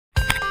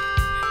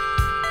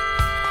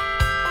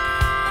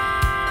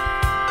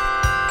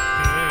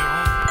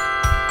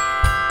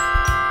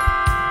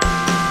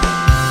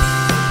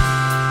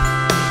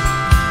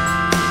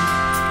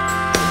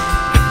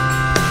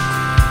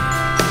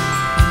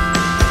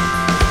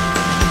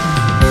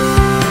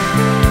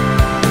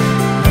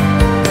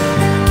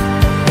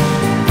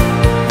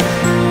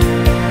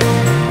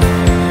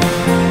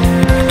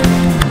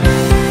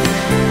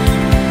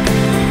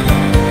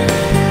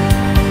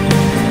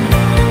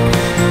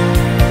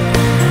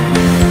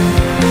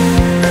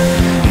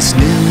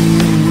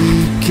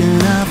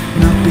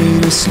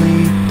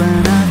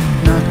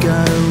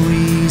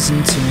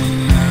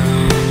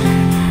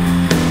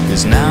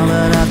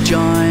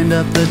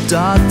up the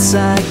dots,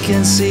 I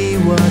can see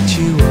what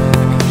you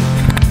are.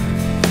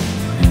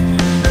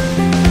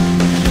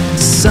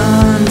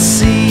 Sun,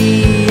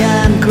 sea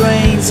and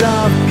grains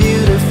of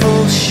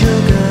beautiful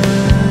sugar,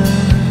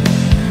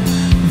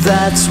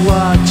 that's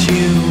what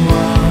you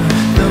are.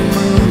 The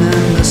moon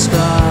and the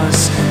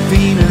stars,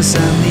 Venus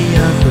and the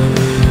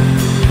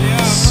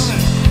others,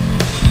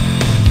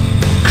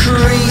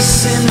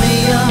 creasing me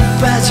up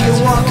as you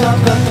walk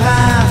up a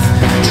path,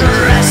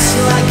 dressed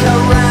like a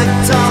rag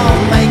doll,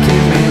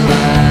 making me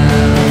laugh.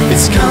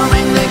 It's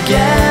coming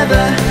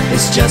together,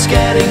 it's just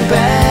getting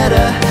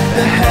better.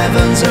 The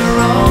heavens are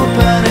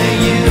open to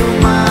you,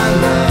 my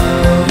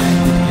love.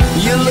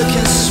 You're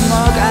looking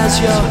smug as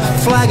your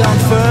flag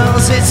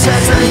unfurls. It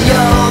says that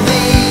you're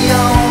the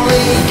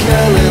only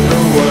girl in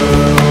the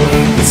world.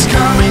 It's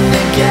coming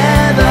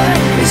together,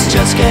 it's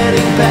just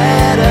getting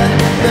better.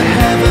 The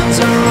heavens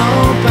are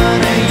open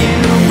to you,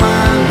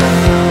 my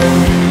love.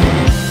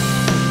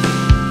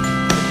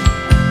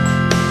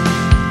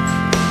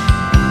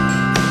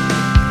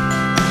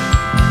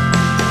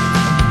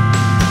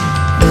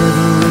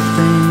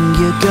 Everything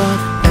you got,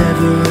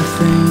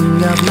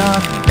 everything I've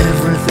not,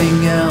 everything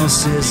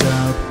else is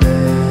out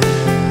there.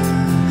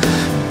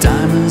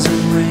 Diamonds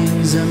and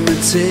rings and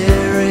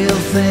material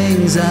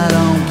things, I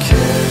don't care.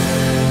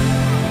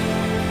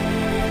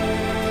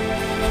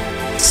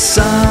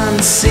 Sun,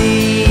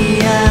 sea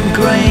and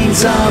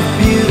grains of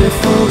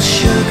beautiful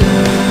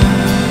sugar,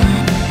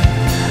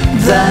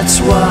 that's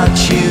what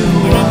you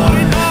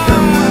are. The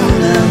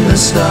moon and the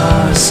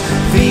stars,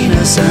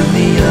 Venus and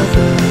the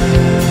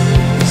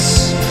others.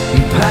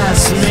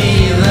 Pass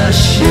me the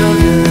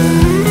sugar.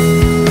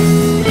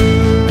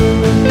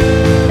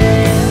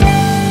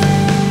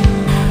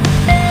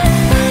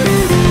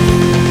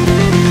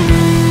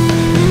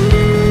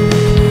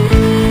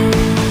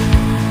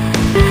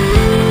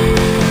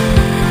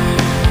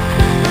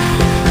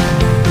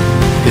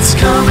 It's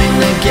coming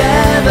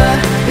together,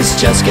 it's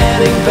just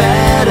getting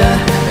better.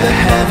 The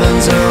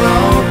heavens are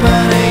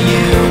open to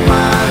you,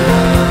 my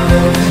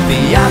love.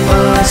 The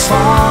apple has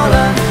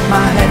fallen,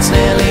 my head's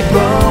nearly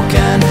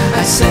broken.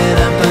 I sit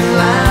up and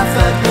laugh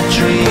at the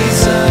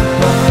trees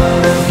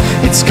above.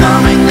 It's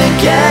coming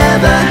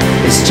together,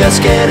 it's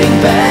just getting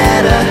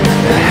better.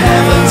 The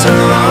heavens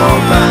are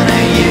open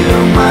to you,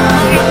 my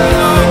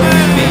love.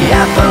 The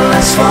apple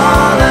has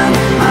fallen,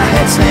 my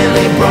head's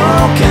nearly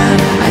broken.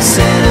 I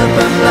sit up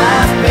and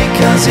laugh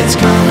because it's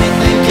coming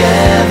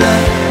together.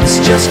 It's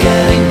just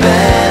getting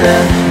better.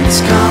 It's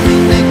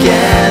coming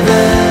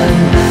together.